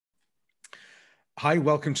Hi,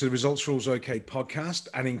 welcome to the Results Rules OK podcast.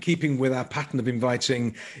 And in keeping with our pattern of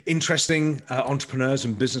inviting interesting entrepreneurs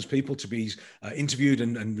and business people to be interviewed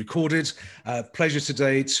and recorded, pleasure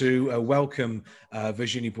today to welcome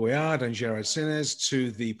Virginie Boyard and Gerard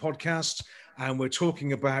to the podcast. And we're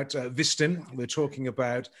talking about Vistim. We're talking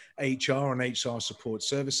about HR and HR support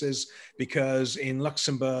services, because in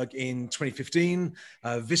Luxembourg in 2015,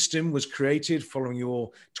 Vistim was created following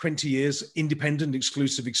your 20 years independent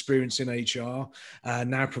exclusive experience in HR,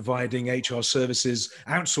 now providing HR services,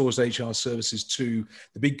 outsourced HR services to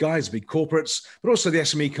the big guys, big corporates, but also the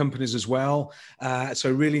SME companies as well.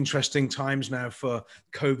 So really interesting times now for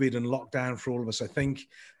COVID and lockdown for all of us, I think.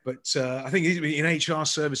 But I think in HR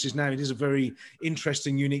services now, it is a very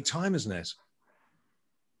interesting, unique time, isn't it?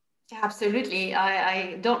 Absolutely.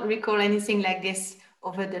 I don't recall anything like this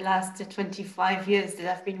over the last 25 years that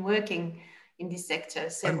I've been working in this sector.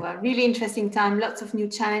 So a really interesting time, lots of new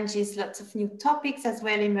challenges, lots of new topics as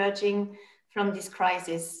well emerging from this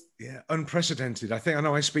crisis. Yeah, unprecedented. I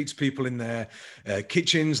know I speak to people in their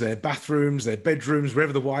kitchens, their bathrooms, their bedrooms,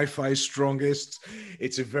 wherever the Wi-Fi is strongest.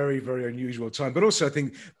 It's a very, very unusual time. But also I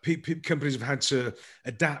think companies have had to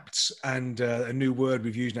adapt, and a new word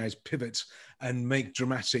we've used now is pivot, and make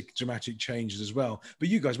dramatic changes as well. But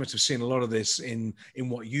you guys must have seen a lot of this in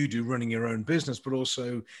what you do, running your own business, but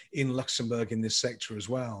also in Luxembourg in this sector as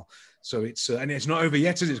well. So it's, and it's not over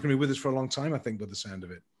yet, is it? It's going to be with us for a long time, I think, by the sound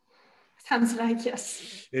of it. Sounds like,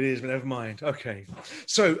 yes. It is, but never mind. Okay.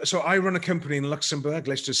 So I run a company in Luxembourg.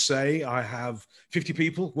 Let's just say I have 50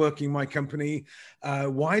 people working my company.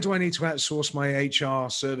 Why do I need to outsource my HR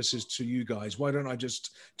services to you guys? Why don't I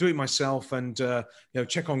just do it myself and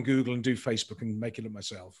check on Google and do Facebook and make it up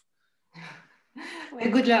myself?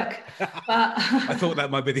 Well, good luck. I thought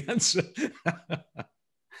that might be the answer.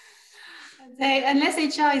 Unless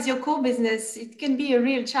HR is your core business, it can be a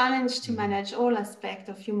real challenge to manage all aspects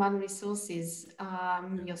of human resources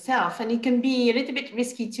yourself. And it can be a little bit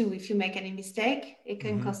risky too. If you make any mistake, it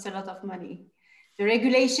can cost a lot of money. The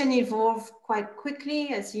regulation evolved quite quickly,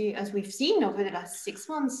 as we've seen over the last 6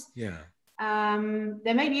 months. Yeah.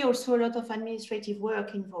 There may be also a lot of administrative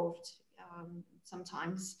work involved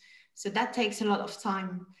sometimes. So that takes a lot of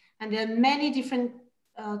time. And there are many different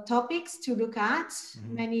topics to look at,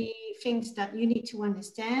 many things that you need to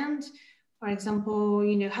understand. For example,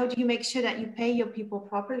 how do you make sure that you pay your people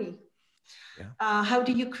properly? Yeah. How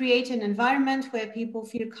do you create an environment where people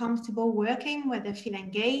feel comfortable working, where they feel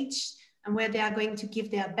engaged, and where they are going to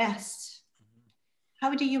give their best?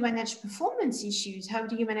 How do you manage performance issues? How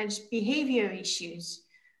do you manage behavior issues?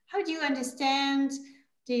 How do you understand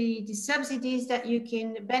the subsidies that you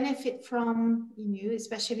can benefit from,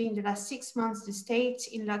 especially in the last 6 months? The state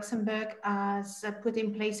in Luxembourg has put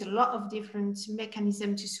in place a lot of different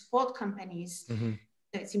mechanisms to support companies. So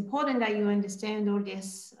it's important that you understand all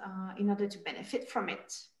this in order to benefit from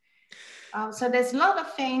it. So there's a lot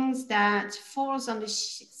of things that falls on the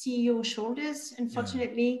CEO shoulders,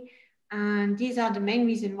 unfortunately. Yeah. And these are the main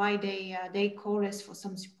reason why they call us for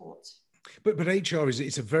some support. But HR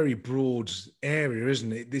it's a very broad area,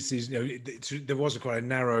 isn't it? This is, there was quite a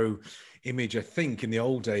narrow image, I think, in the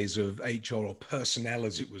old days of HR, or personnel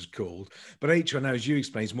as it was called. But HR now, as you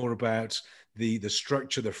explained, is more about the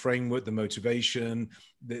structure, the framework, the motivation,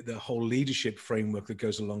 the whole leadership framework that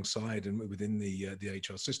goes alongside and within the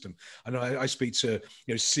HR system. I know I speak to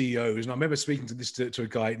CEOs, and I remember speaking to this to a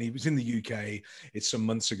guy, and he was in the UK. It's some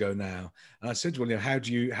months ago now. And I said, well, how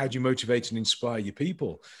do you motivate and inspire your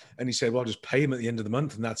people? And he said, well, I'll just pay them at the end of the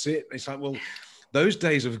month, and that's it. And it's like, well, those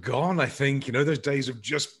days have gone, I think. Those days of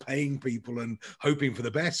just paying people and hoping for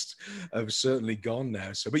the best have certainly gone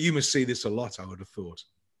now. So, but you must see this a lot, I would have thought.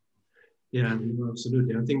 Yeah,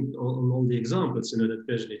 absolutely. I think on all the examples, that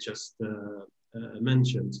Virginie just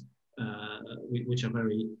mentioned, which are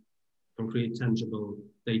very concrete, tangible,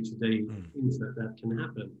 day-to-day things that can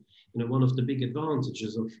happen. One of the big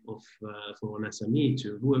advantages of for an SME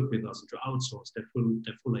to work with us, to outsource their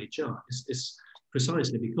full HR, is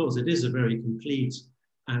precisely because it is a very complete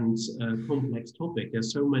and complex topic.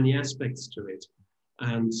 There's so many aspects to it,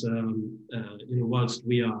 and whilst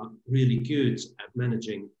we are really good at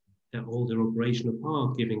managing all their operational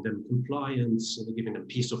part, giving them compliance, giving them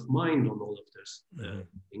peace of mind on all of those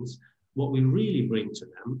things, what we really bring to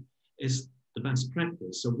them is the best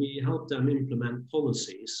practice. So we help them implement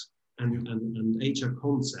policies and HR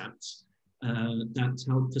concepts that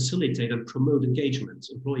help facilitate and promote engagement,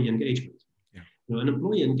 employee engagement. Yeah. And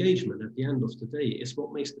employee engagement at the end of the day is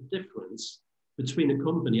what makes the difference between a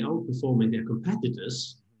company outperforming their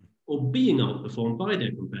competitors or being outperformed by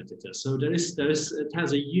their competitors. So it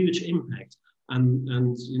has a huge impact.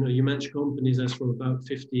 And you mentioned companies as for about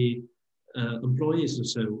 50 employees or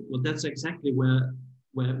so, well, that's exactly where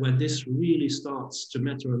this really starts to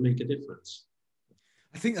matter and make a difference.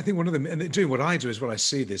 I think one of them, and doing what I do as well, I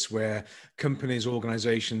see this where companies,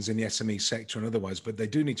 organizations in the SME sector and otherwise, but they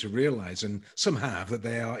do need to realize, and some have, that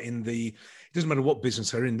they are in it doesn't matter what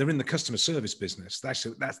business they're in the customer service business. That's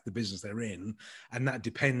the business they're in. And that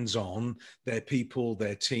depends on their people,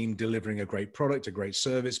 their team delivering a great product, a great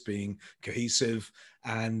service, being cohesive.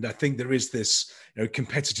 And I think there is this,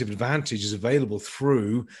 competitive advantages available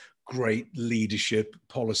through great leadership,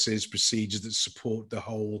 policies, procedures that support the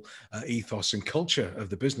whole ethos and culture of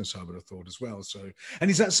the business, I would have thought as well. So, and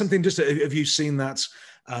is that something, have you seen that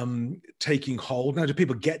taking hold now? Do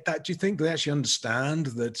people get that, do you think? Do they actually understand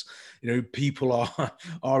that, people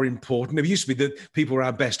are important? It used to be that people were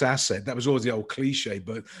our best asset. That was always the old cliche,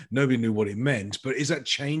 but nobody knew what it meant. But is that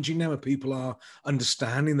changing now, where people are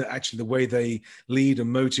understanding that actually the way they lead and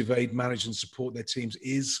motivate, manage and support their teams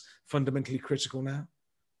is fundamentally critical now?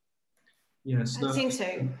 Yes, I think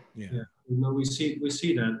so. Yeah. No, we see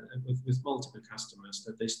that with multiple customers,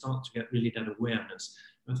 that they start to get really that awareness.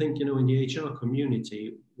 I think, in the HR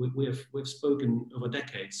community, we've spoken over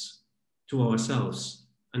decades to ourselves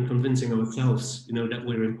and convincing ourselves, that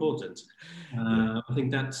we're important. I think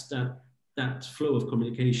that flow of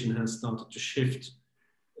communication has started to shift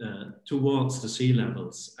towards the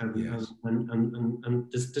C-levels, and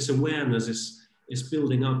this awareness is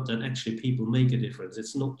building up that actually people make a difference.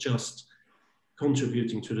 It's not just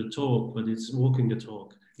contributing to the talk, but it's walking the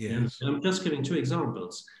talk. Yes. And I'm just giving two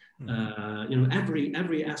examples.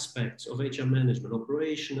 Every aspect of HR management,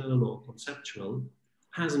 operational or conceptual,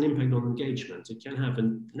 has an impact on engagement. It can have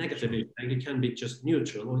a negative impact, it can be just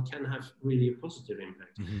neutral, or it can have really a positive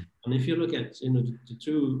impact. And if you look at the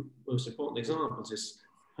two most important examples, is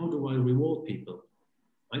how do I reward people?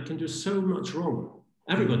 I can do so much wrong.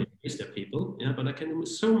 Everybody is their people, but I can do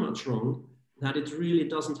so much wrong that it really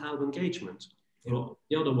doesn't help engagement. Well,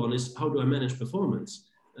 the other one is, how do I manage performance?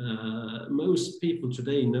 Most people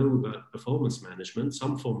today know about performance management,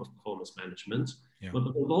 some form of performance management, but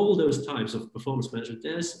of all those types of performance management,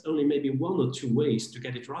 there's only maybe one or two ways to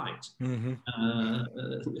get it right.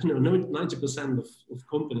 90% of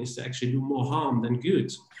companies actually do more harm than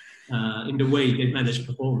good in the way they manage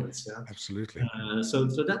performance. Absolutely. So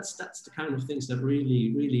that's the kind of things that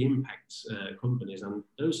really impact companies, and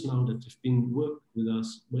those now that have been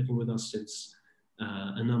working with us since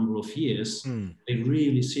a number of years, they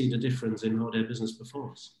really see the difference in how their business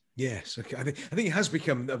performs. Yes, okay. I think it has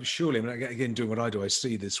become, surely, again, doing what I do, I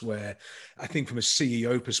see this where I think from a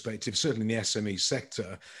CEO perspective, certainly in the SME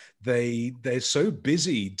sector, they're so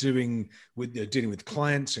busy dealing with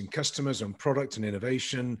clients and customers and product and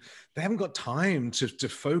innovation. They haven't got time to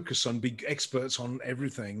focus on being experts on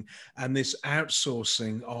everything, and this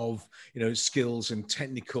outsourcing of skills and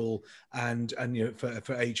technical and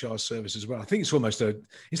for HR service as well. I think it's almost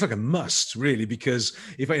it's like a must, really, because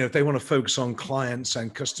if they want to focus on clients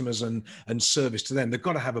and customers and service to them, they've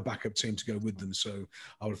got to have a backup team to go with them. So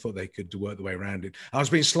I would have thought they could work the way around it. I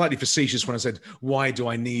was being slightly facetious when I said, "Why do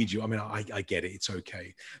I need you?" I mean, I get it; it's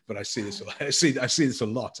okay, but I see this. I see this a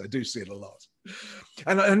lot. I do see it a lot.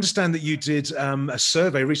 And I understand that you did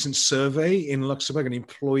a recent survey in Luxembourg, an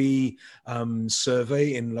employee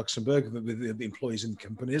survey in Luxembourg with the employees in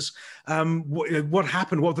companies. What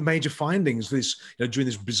happened? What were the major findings during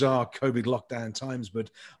this bizarre COVID lockdown times?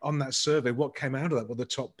 But on that survey, what came out of that? What were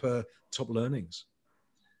the top learnings?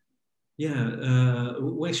 Yeah,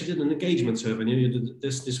 we actually did an engagement survey.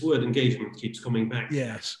 This word engagement keeps coming back.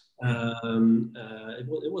 Yes.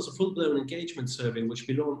 It was a full-blown engagement survey which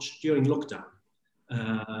we launched during lockdown.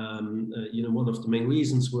 One of the main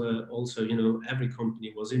reasons were also, every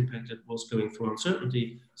company was impacted, was going through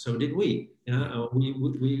uncertainty. So did we.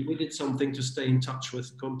 We did something to stay in touch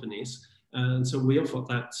with companies, and so we offered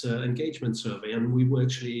that engagement survey, and we were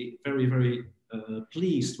actually very, very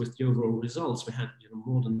pleased with the overall results. We had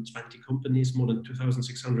more than 20 companies, more than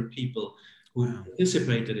 2,600 people who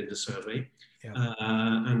participated in the survey.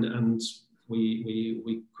 And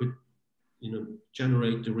we could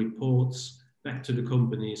generate the reports back to the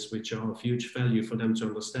companies, which are of huge value for them to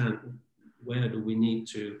understand where do we need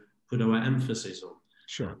to put our emphasis on.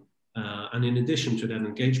 Sure. And in addition to that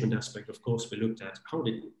engagement aspect, of course, we looked at how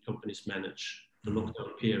did companies manage the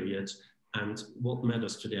lockdown period and what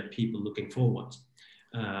matters to their people looking forward.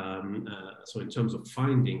 So in terms of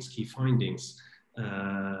key findings,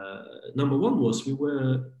 number one was we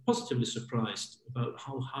were positively surprised about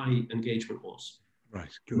how high engagement was.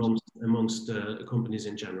 Right. Amongst companies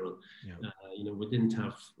in general. We didn't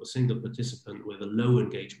have a single participant with a low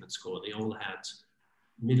engagement score. They all had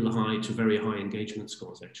middle high to very high engagement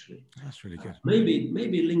scores, actually. That's really good.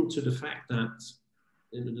 Maybe linked to the fact that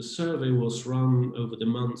the survey was run over the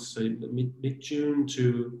months, so mid-June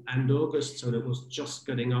to end August, so that was just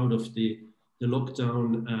getting out of the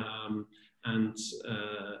lockdown. And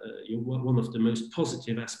one of the most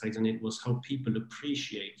positive aspects in it was how people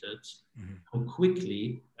appreciated how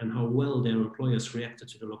quickly and how well their employers reacted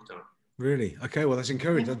to the lockdown. Really? Okay. Well, that's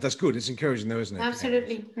encouraging. That's good. It's encouraging, though, isn't it?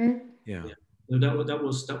 Absolutely. Yeah. So that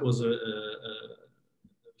was a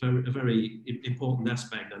very important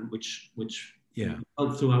aspect, and which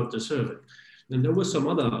helped throughout the survey. And there were some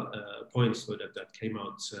other points that came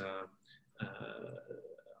out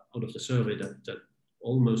of the survey that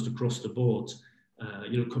almost across the board,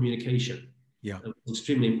 communication was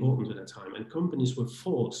extremely important at that time, and companies were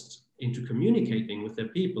forced into communicating with their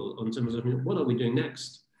people on terms of what are we doing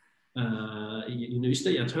next. You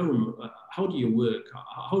stay at home. How do you work?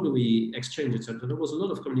 How do we exchange, etc.? There was a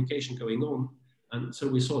lot of communication going on, and so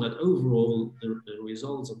we saw that overall the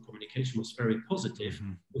results on communication was very positive,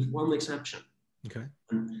 with one exception. Okay.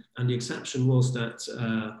 And the exception was that,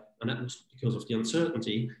 and that was because of the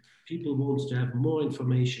uncertainty. People want to have more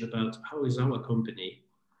information about how is our company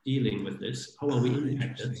dealing with this, how are we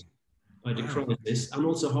impacted by the crisis, and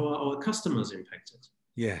also how are our customers impacted.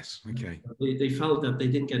 Yes. Okay. They felt that they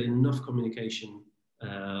didn't get enough communication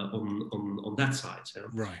on that side.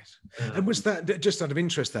 Right. And was that just out of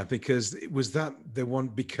interest, because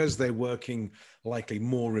because they're working likely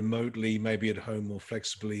more remotely, maybe at home more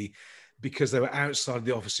flexibly, because they were outside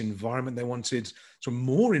the office environment, they wanted some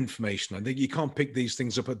more information? I think you can't pick these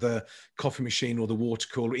things up at the coffee machine or the water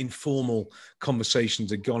cooler. Informal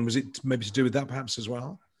conversations had gone. Was it maybe to do with that perhaps as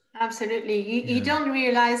well? Absolutely. You don't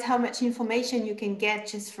realize how much information you can get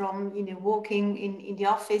just from walking in the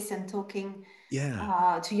office and talking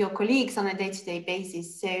to your colleagues on a day-to-day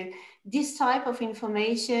basis. So this type of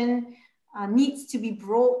information needs to be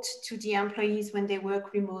brought to the employees when they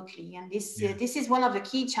work remotely, and this is one of the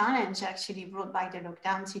key challenges actually brought by the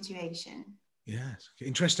lockdown situation. Yes,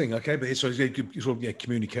 interesting. Okay, but it's sort of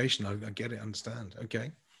communication. I get it. I understand.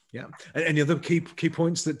 Okay, yeah. And any other key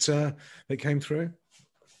points that came through?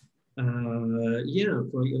 For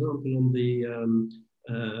example, on the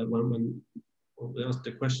when we asked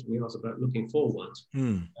the question we asked about looking forward,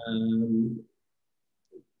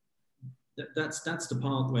 that's the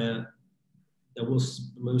part where there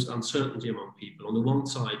was the most uncertainty among people. On the one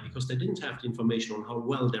side, because they didn't have the information on how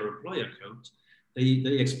well their employer coped, they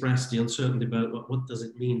expressed the uncertainty about what does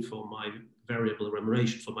it mean for my variable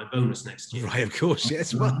remuneration, for my bonus next year. Right, of course,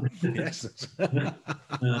 yes. Well, yes.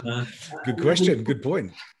 Good question. Good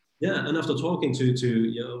point. Yeah, and after talking to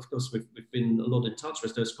of course, we've been a lot in touch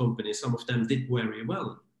with those companies. Some of them did very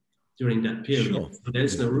well during that period. Sure. So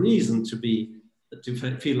there's no reason to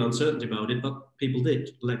feel uncertainty about it, but people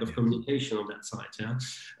did. Lack of communication on that side. Yeah,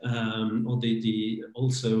 or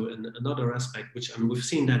also another aspect, and we've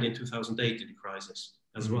seen that in 2008 in the crisis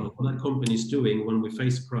as well. What are companies doing when we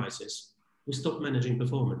face a crisis? We stop managing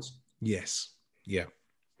performance. Yes. Yeah.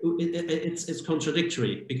 It's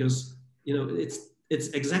contradictory, because it's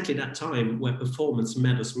exactly that time where performance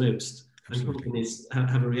matters most. Absolutely. And companies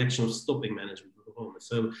have a reaction of stopping management performance.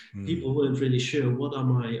 So people weren't really sure, what are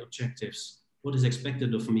my objectives? What is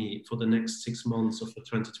expected of me for the next 6 months of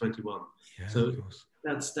 2021? Yeah, so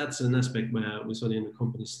that's an aspect where we certainly in the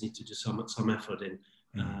companies need to do some effort in,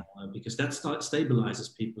 because that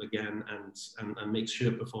stabilizes people again and makes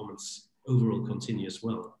sure performance overall continues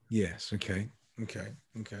well. Yes. Okay.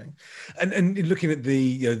 And looking at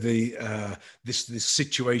this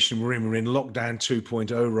situation we're in lockdown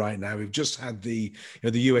 2.0 right now. We've just had the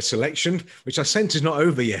US election, which I sense is not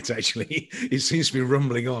over yet. Actually, it seems to be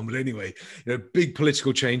rumbling on. But anyway, big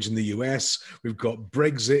political change in the US. We've got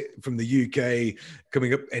Brexit from the UK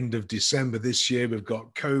coming up end of December this year. We've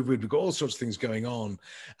got COVID. We've got all sorts of things going on.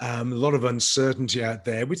 A lot of uncertainty out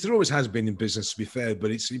there, which there always has been in business, to be fair, but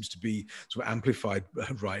it seems to be sort of amplified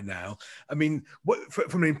right now. I mean,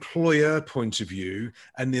 from an employer point of view,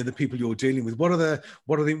 and the people you're dealing with, what are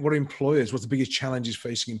employers? What's the biggest challenges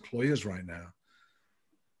facing employers right now?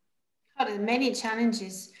 There are many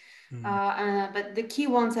challenges, but the key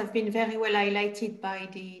ones have been very well highlighted by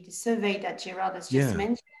the survey that Gerard has just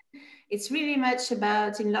mentioned. It's really much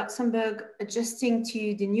about, in Luxembourg, adjusting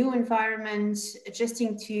to the new environment,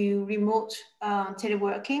 adjusting to remote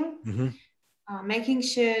teleworking. Making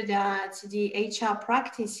sure that the HR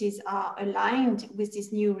practices are aligned with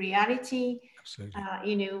this new reality.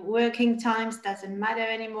 Absolutely. Working times doesn't matter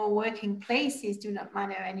anymore. Working places do not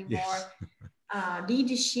matter anymore. Yes.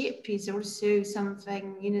 Leadership is also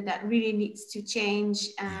something, that really needs to change,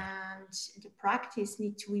 and the practice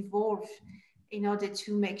needs to evolve in order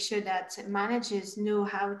to make sure that managers know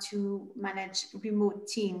how to manage remote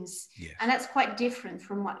teams. Yes. And that's quite different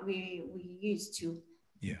from what we used to.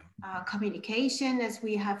 Yeah. Communication, as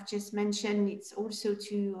we have just mentioned, it's also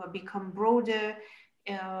to become broader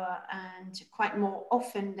and quite more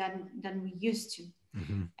often than we used to.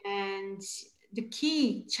 Mm-hmm. And the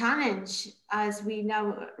key challenge as we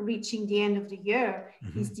now reaching the end of the year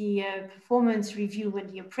mm-hmm. is the performance review and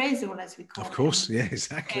the appraisal, as we call it. Of course, yeah,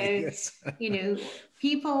 exactly. So, yes.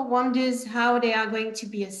 People wonders how they are going to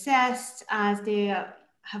be assessed as they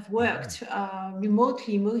have worked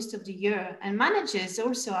remotely most of the year, and managers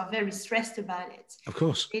also are very stressed about it. Of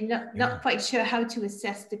course. They're not quite sure how to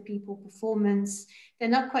assess the people performance. They're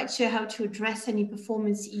not quite sure how to address any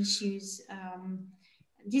performance issues.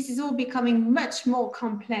 This is all becoming much more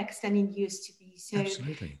complex than it used to be. So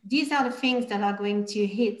Absolutely. These are the things that are going to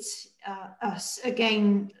hit us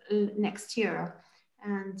again next year.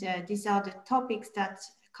 And these are the topics that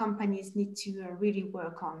companies need to really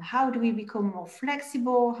work on. How do we become more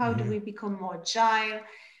flexible? How do we become more agile?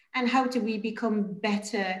 And how do we become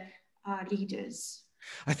better leaders?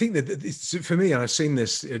 I think that it's, for me, and I've seen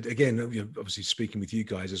this again, obviously speaking with you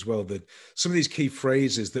guys as well, that some of these key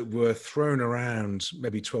phrases that were thrown around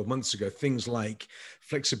maybe 12 months ago, things like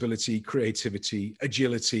flexibility, creativity,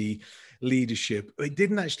 agility, leadership, it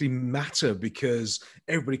didn't actually matter because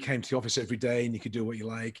everybody came to the office every day and you could do what you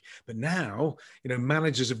like. But now,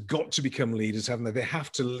 managers have got to become leaders, haven't they? They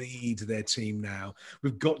have to lead their team now.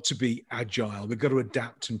 We've got to be agile. We've got to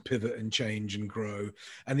adapt and pivot and change and grow.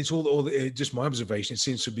 And it's just my observation, it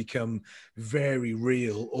seems to have become very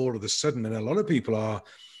real all of a sudden. And a lot of people are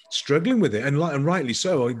struggling with it, and rightly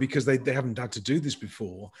so, because they haven't had to do this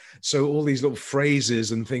before. So all these little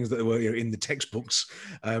phrases and things that were in the textbooks.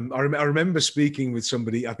 I remember speaking with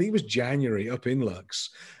somebody, I think it was January, up in Lux,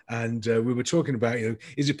 and we were talking about,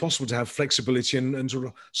 is it possible to have flexibility and sort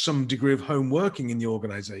of some degree of home working in the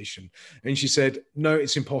organization? And she said, no,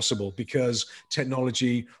 it's impossible because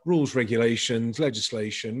technology, rules, regulations,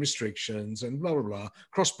 legislation, restrictions, and blah, blah, blah,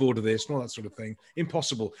 cross-border this and all that sort of thing.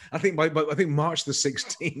 Impossible. I think I think March the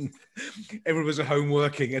 16th, everyone was at home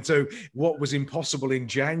working. And so what was impossible in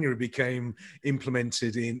January became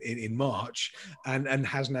implemented in March and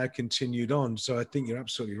has now continued on. So I think you're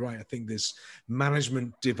absolutely right. I think this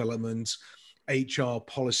management development, HR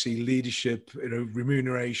policy, leadership,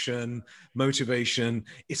 remuneration, motivation,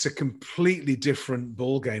 it's a completely different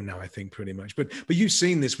ball game now, I think, pretty much. But you've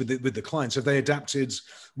seen this with the clients. Have they adapted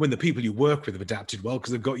when the people you work with have adapted well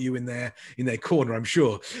because they've got you in their corner, I'm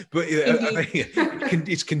sure. But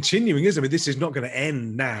it's continuing, isn't it? I mean, this is not going to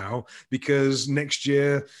end now because next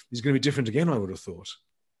year is going to be different again, I would have thought.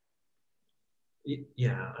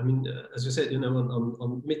 Yeah, I mean, as you said,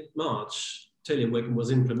 on mid-March, teleworking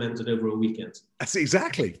was implemented over a weekend. That's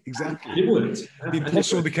exactly. It worked. The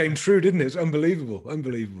impossible became true, didn't it? It's unbelievable. And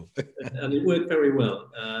it worked very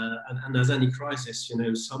well. And as any crisis,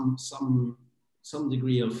 some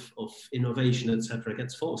degree of innovation, etc.,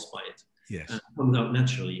 gets forced by it. Yes. Comes out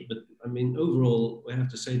naturally. But I mean, overall, we have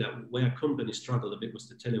to say that where companies struggle a bit with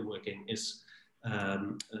the teleworking is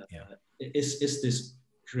this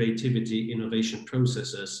creativity, innovation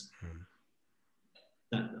processes.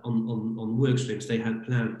 That on work streams they had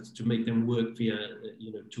planned to make them work via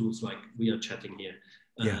tools like we are chatting here.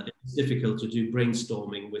 It's difficult to do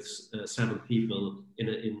brainstorming with 7 people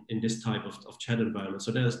in this type of chat environment.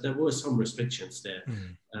 So there were some restrictions there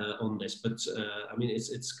on this, but I mean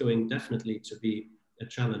it's going definitely to be a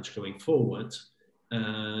challenge going forward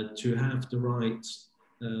to have the right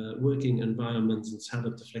working environments and set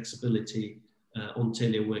up the flexibility on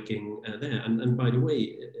teleworking there. And by the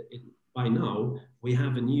way, by now, we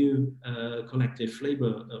have a new collective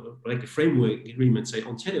framework agreement, say,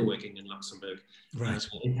 on teleworking in Luxembourg. Right.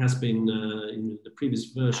 It has been, in the previous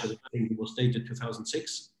version, I think it was dated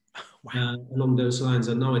 2006, along those lines,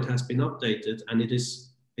 and now it has been updated, and it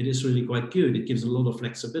is really quite good. It gives a lot of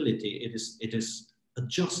flexibility. It is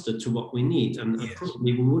adjusted to what we need, and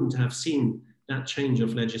probably we wouldn't have seen that change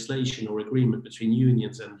of legislation or agreement between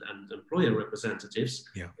unions and employer representatives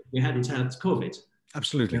if we hadn't had COVID.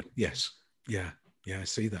 Absolutely. Yes. Yeah, I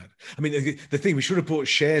see that. I mean, the thing, we should have bought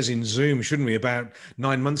shares in Zoom, shouldn't we, about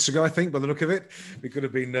 9 months ago, I think, by the look of it. We could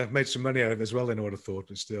have been made some money out of it as well, then I would have thought,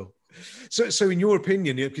 but still. So in your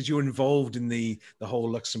opinion, because you're involved in the whole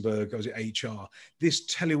Luxembourg, was it HR, this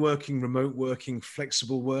teleworking, remote working,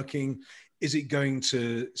 flexible working, is it going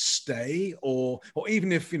to stay, or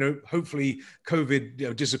even if hopefully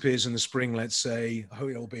COVID disappears in the spring, let's say,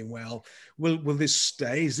 all being well, will this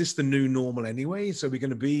stay? Is this the new normal anyway? So we're going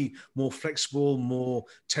to be more flexible, more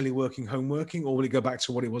teleworking, home working, or will it go back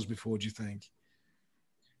to what it was before? Do you think?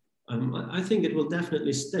 I think it will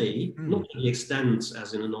definitely stay, not to the extent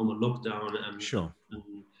as in a normal lockdown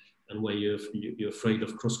and where you're afraid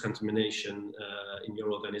of cross-contamination in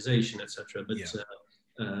your organization, etc. But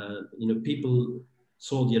people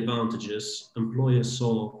saw the advantages. Employers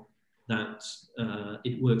saw that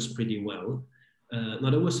it works pretty well. Now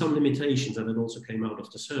there were some limitations, and it also came out of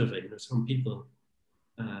the survey. Some people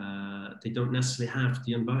they don't necessarily have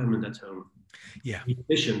the environment at home. Be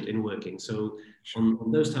efficient in working. So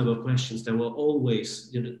on those type of questions, there were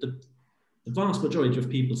always, the vast majority of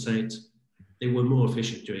people said they were more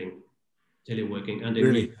efficient doing teleworking, and they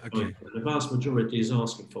really the vast majority is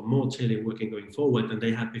asking for more teleworking going forward than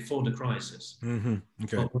they had before the crisis.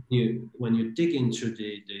 But when you dig into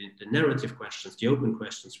the narrative questions, the open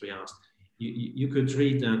questions we asked, you could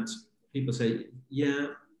read that people say, yeah,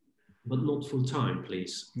 but not full time,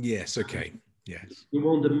 please. Yes, okay. Yes. We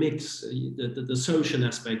want the mix, the social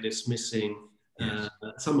aspect is missing. Yes.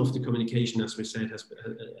 Some of the communication, as we said,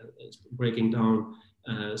 is breaking down.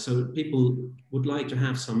 So people would like to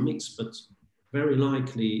have some mix, but very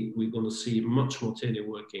likely we're going to see much more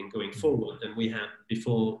teleworking going forward than we had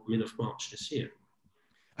before mid of March this year.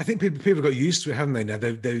 I think people got used to it, haven't they? Now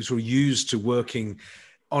they're sort of used to working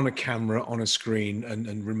on a camera, on a screen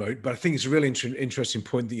and remote. But I think it's a really interesting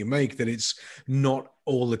point that you make, that it's not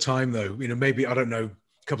all the time though. Maybe, I don't know,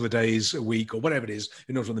 a couple of days, a week or whatever it is,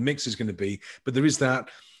 who knows what the mix is going to be. But there is that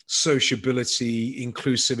sociability,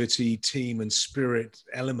 inclusivity, team and spirit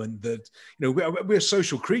element that, we're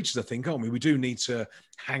social creatures, I think, aren't we? We do need to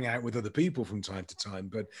hang out with other people from time to time,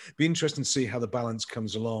 but it'd be interesting to see how the balance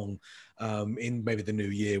comes along in maybe the new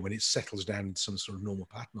year when it settles down into some sort of normal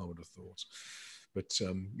pattern, I would have thought. But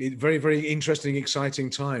very, very interesting, exciting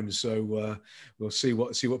times. So we'll see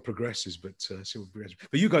what progresses. But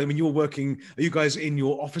But you guys, you're working, are you guys in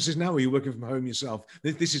your offices now? Or are you working from home yourself?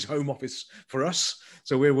 This is home office for us.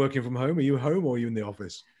 So we're working from home. Are you home or are you in the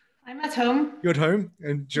office? I'm at home. You're at home,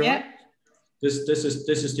 and Gerard? Yeah. This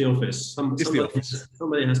is the office. Somebody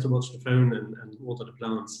has to watch the phone and water the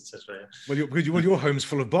plants, etc. Well, your home's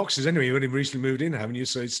full of boxes anyway. You've only recently moved in, haven't you?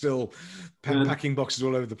 So it's still packing boxes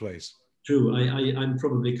all over the place. True. I'm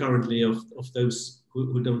probably currently of those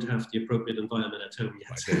who don't have the appropriate environment at home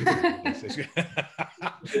yet.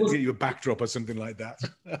 Get you a backdrop or something like that.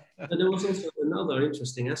 And there was also another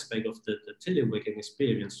interesting aspect of the teleworking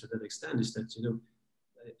experience to that extent, is that,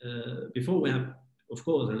 before we have, of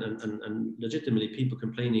course, and legitimately people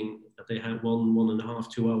complaining that they have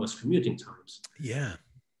 1.5, 2 hours commuting times. Yeah.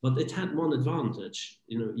 But it had one advantage.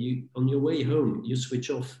 You on your way home, you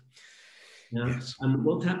switch off. Yeah. Yes. And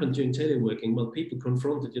what happened during teleworking? Well, people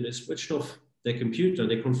confronted they switched off their computer,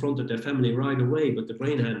 they confronted their family right away, but the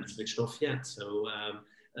brain hadn't switched off yet. So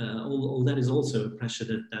all that is also a pressure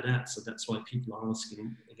that adds. So that's why people are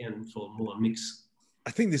asking again for more mix.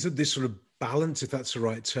 I think there's this sort of balance, if that's the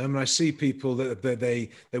right term. And I see people that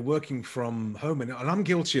they're working from home, and I'm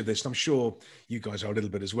guilty of this, and I'm sure you guys are a little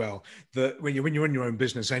bit as well, that when you're in your own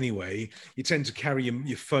business anyway, you tend to carry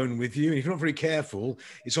your phone with you, and if you're not very careful,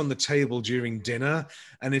 it's on the table during dinner,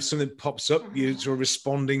 and if something pops up, you're sort of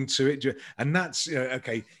responding to it, and that's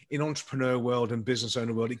okay. In entrepreneur world and business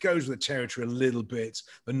owner world, it goes with the territory a little bit,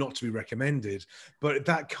 but not to be recommended. But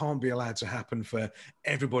that can't be allowed to happen for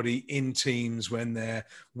everybody in teams when they're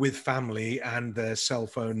with family and their cell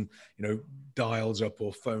phone, dials up,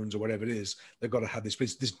 or phones or whatever it is. They've got to have this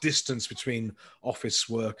distance between office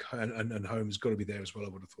work and home has got to be there as well, I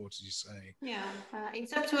would have thought, as you say. Yeah,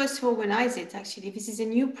 it's up to us to organize it, actually. This is a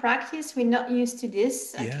new practice. We're not used to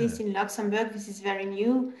this, at least in Luxembourg. This is very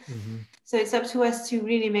new. Mm-hmm. So it's up to us to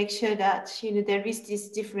really make sure that, there is this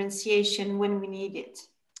differentiation when we need it.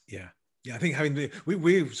 Yeah. Yeah, I think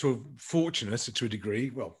we're sort of fortunate to a degree.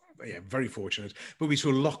 Well, yeah, very fortunate, but we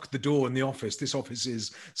sort of lock the door in the office. This office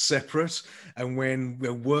is separate, and when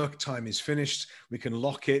work time is finished, we can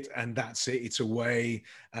lock it, and that's it. It's away,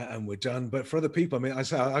 and we're done. But for other people, I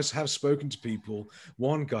have spoken to people.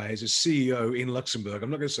 One guy is a CEO in Luxembourg.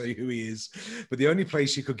 I'm not going to say who he is, but the only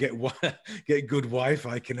place he could get good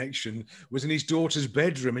Wi-Fi connection was in his daughter's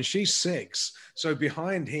bedroom, and she's 6. So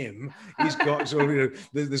behind him, he's got sort of,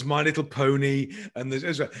 there's My Little Pony, and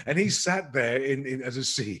he's sat there in as a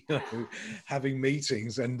CEO. Having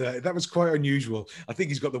meetings, and that was quite unusual. I think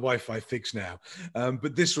he's got the Wi-Fi fixed now,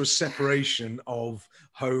 but this was separation of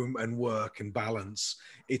home and work and balance.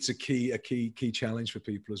 It's a key challenge for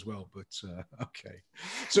people as well. But okay,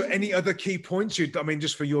 so any other key points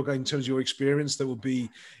just for your in terms of your experience that would be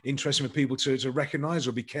interesting for people to recognize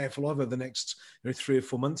or be careful of over the next 3 or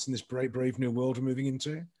 4 months in this brave new world we're moving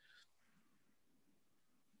into?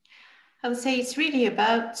 I would say it's really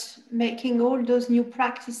about making all those new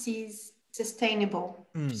practices sustainable.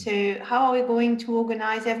 So how are we going to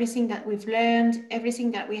organize everything that we've learned,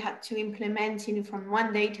 everything that we had to implement from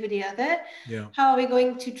one day to the other? Yeah. How are we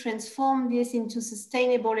going to transform this into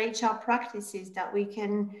sustainable HR practices that we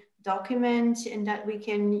can document and that we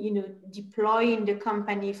can, deploy in the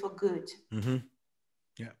company for good?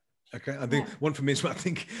 Okay, I think one for me is I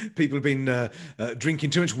think people have been drinking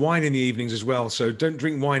too much wine in the evenings as well. So don't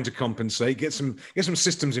drink wine to compensate. Get some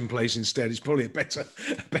systems in place instead. It's probably a better,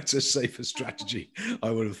 safer strategy, I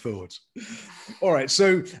would have thought. All right,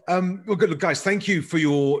 so well, good, look, guys. Thank you for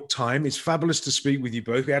your time. It's fabulous to speak with you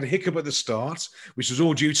both. We had a hiccup at the start, which was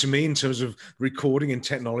all due to me in terms of recording and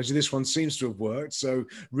technology. This one seems to have worked, so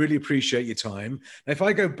really appreciate your time. Now, if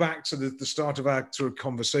I go back to the start of our sort of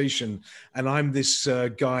conversation, and I'm this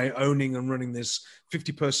guy owning and running this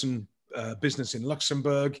 50-person business in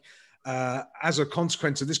Luxembourg. As a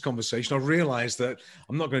consequence of this conversation, I realized that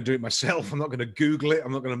I'm not going to do it myself. I'm not going to Google it.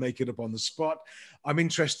 I'm not going to make it up on the spot. I'm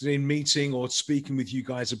interested in meeting or speaking with you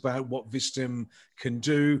guys about what Vistim can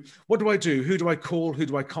do. What do I do? Who do I call? Who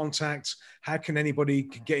do I contact? How can anybody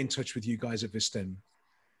get in touch with you guys at Vistim?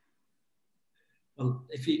 Well,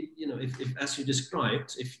 if as you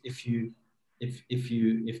described, if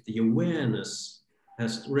the awareness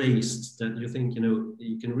has raised that you think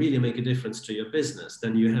you can really make a difference to your business,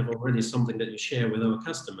 then you have already something that you share with our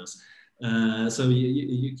customers. So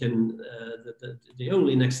you can the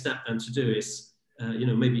only next step then to do is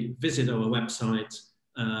maybe visit our website,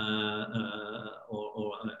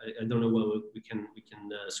 or I don't know where we can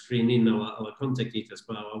screen in our contact details,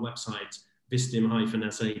 but our website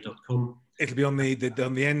vistim-sa.com. It'll be on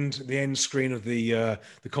the end screen of the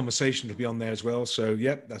conversation. It'll be on there as well. So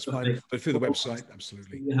yep, that's fine. But through the website,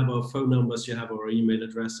 absolutely. You have our phone numbers. You have our email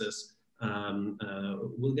addresses.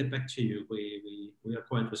 We'll get back to you. We are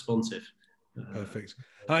quite responsive. Perfect.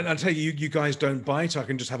 I'll tell you, you guys don't bite. I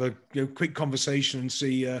can just have a quick conversation and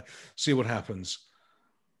see what happens.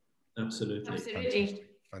 Absolutely.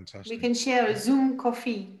 Fantastic. We can share a Zoom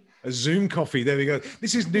coffee. A Zoom coffee. There we go.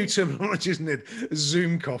 This is new terminology, isn't it? A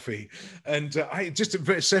Zoom coffee. And I just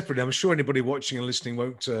very separately, I'm sure anybody watching and listening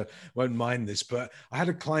won't mind this, but I had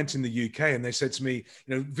a client in the UK and they said to me,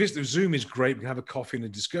 Zoom is great. We can have a coffee and a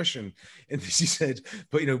discussion. And he said,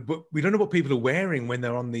 but we don't know what people are wearing when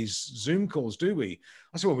they're on these Zoom calls, do we?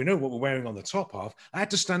 I said, well, we know what we're wearing on the top half. I had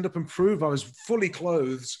to stand up and prove I was fully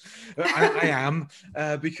clothed. I am,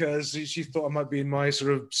 because she thought I might be in my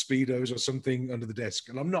sort of Speedos or something under the desk,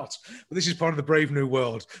 and I'm not. But this is part of the brave new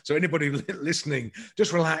world. So anybody listening,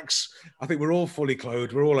 just relax. I think we're all fully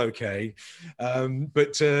clothed. We're all okay.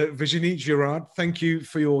 But Virginie, Gerard, thank you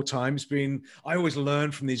for your time. I always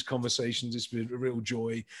learn from these conversations. It's been a real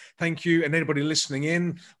joy. Thank you. And anybody listening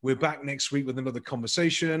in, we're back next week with another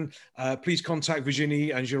conversation. Please contact Virginie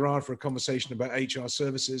and Gerard for a conversation about HR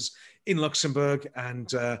services in Luxembourg,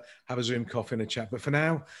 and have a Zoom coffee and a chat. But for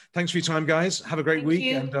now, thanks for your time, guys. Have a great week,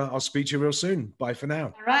 and I'll speak to you real soon. Bye for now.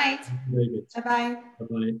 All right. Very good. Bye-bye.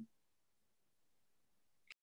 Bye-bye.